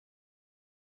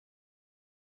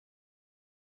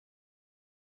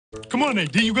Come on,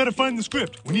 AD, you gotta find the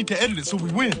script. We need to edit it so we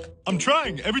win. I'm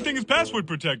trying. Everything is password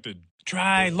protected.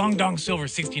 Try Long Dong Silver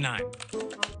 69.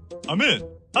 I'm in.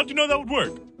 How'd you know that would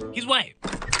work? He's white.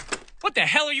 What the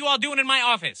hell are you all doing in my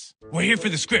office? We're here for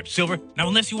the script, Silver. Now,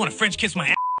 unless you want to French kiss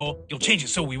my asshole, you'll change it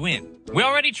so we win. We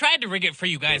already tried to rig it for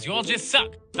you guys. You all just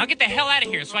suck. Now get the hell out of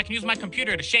here so I can use my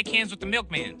computer to shake hands with the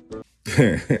milkman.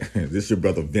 This your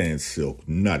brother Van Silk,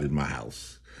 not in my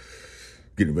house.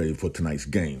 Getting ready for tonight's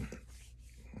game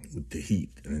with the Heat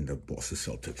and the Boston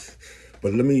Celtics.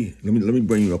 But let me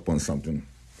bring you up on something.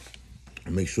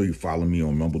 And make sure you follow me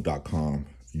on rumble.com,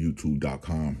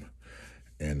 youtube.com,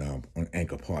 and on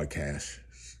Anchor Podcast.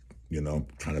 You know,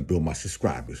 trying to build my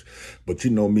subscribers. But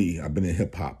you know me, I've been in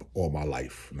hip-hop all my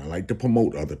life, and I like to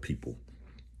promote other people.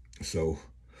 So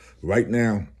right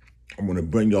now, I'm going to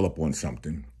bring y'all up on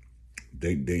something.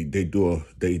 They digital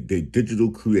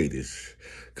creators,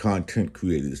 content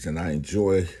creators, and I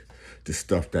enjoy the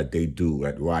stuff that they do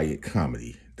at Riot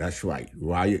Comedy. That's right,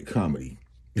 Riot Comedy.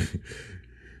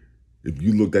 If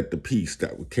you looked at the piece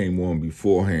that came on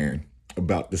beforehand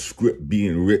about the script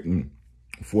being written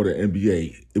for the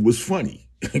NBA, it was funny.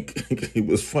 It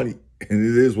was funny, and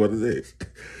it is what it is.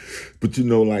 But you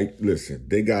know, like, listen,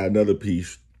 they got another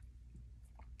piece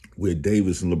where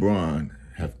Davis and LeBron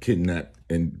have kidnapped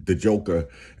and the Joker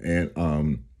and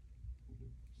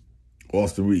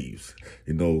Austin Reeves,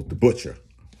 you know, the Butcher.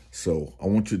 So I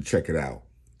want you to check it out.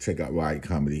 Check out Riot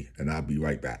Comedy, and I'll be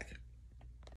right back.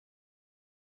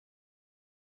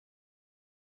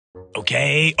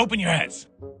 Okay, open your eyes.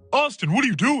 Austin, what are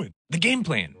you doing? The game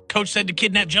plan. Coach said to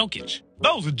kidnap Jokic.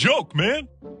 That was a joke, man.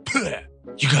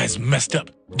 You guys messed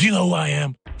up. Do you know who I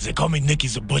am? They call me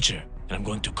Nicky's a butcher, and I'm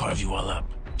going to carve you all up.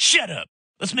 Shut up.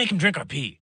 Let's make him drink our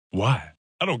pee. Why?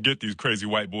 I don't get these crazy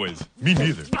white boys. Me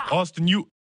neither. Austin, you...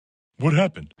 What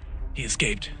happened? He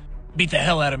escaped. Beat the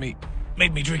hell out of me.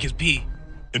 Made me drink his pee.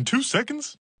 In 2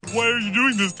 seconds? Why are you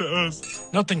doing this to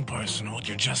us? Nothing personal.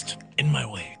 You're just in my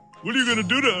way. What are you gonna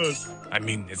do to us? I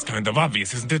mean, it's kind of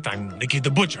obvious, isn't it? I'm Nicky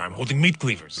the Butcher. I'm holding meat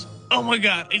cleavers. Oh my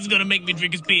god, he's gonna make me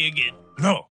drink his pee again.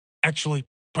 No, actually,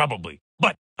 probably.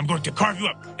 But I'm going to carve you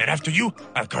up. And after you,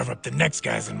 I'll carve up the next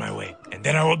guys in my way. And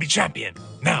then I will be champion.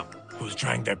 Now, who's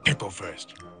trying their pickle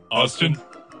first? Austin?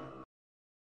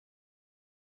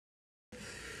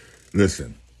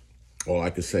 Listen, all I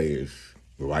can say is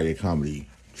Riot Comedy.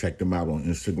 Check them out on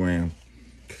Instagram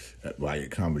at Riot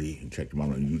Comedy, and check them out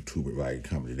on YouTube at Riot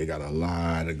Comedy. They got a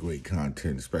lot of great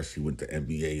content, especially with the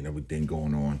NBA and everything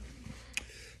going on.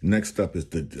 Next up is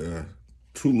the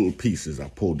 2 little pieces I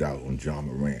pulled out on Ja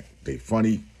Morant. They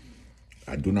funny.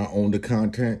 I do not own the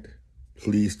content.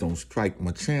 Please don't strike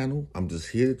my channel. I'm just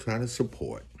here trying to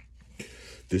support.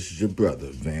 This is your brother,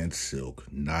 Van Silk,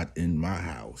 not in my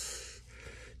house.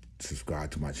 Subscribe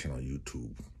to my channel on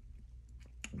YouTube.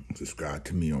 Subscribe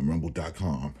to me on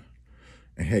rumble.com.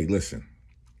 And hey, listen,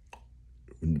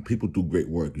 when people do great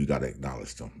work, you got to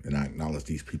acknowledge them. And I acknowledge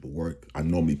these people's work. I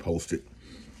normally post it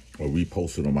or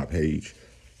repost it on my page.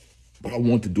 But I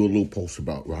want to do a little post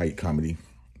about Riot Comedy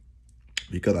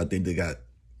because I think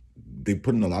they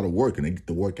put in a lot of work and they get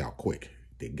the work out quick.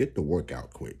 They get the work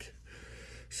out quick.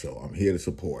 So I'm here to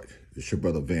support. It's your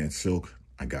brother Van Silk.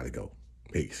 I got to go.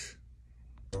 Peace.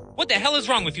 What the hell is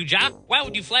wrong with you, Ja? Why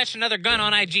would you flash another gun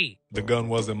on IG? The gun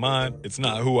wasn't mine. It's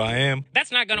not who I am. That's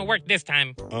not gonna work this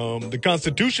time. The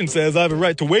Constitution says I have a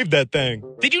right to wave that thing.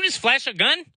 Did you just flash a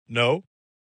gun? No.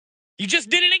 You just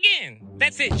did it again.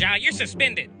 That's it, Ja. You're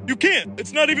suspended. You can't.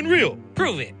 It's not even real.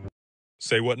 Prove it.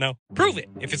 Say what now? Prove it.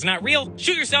 If it's not real,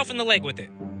 shoot yourself in the leg with it.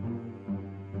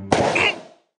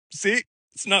 See?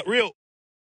 It's not real.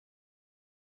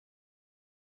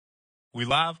 We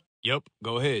live? Yep,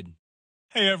 go ahead.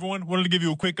 Hey everyone, wanted to give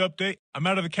you a quick update. I'm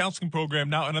out of the counseling program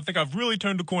now, and I think I've really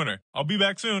turned a corner. I'll be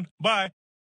back soon. Bye.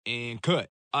 And cut.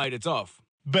 All right, it's off.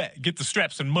 Bet, get the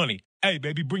straps and money. Hey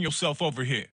baby, bring yourself over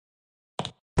here.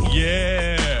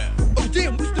 Yeah. Oh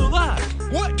damn, we still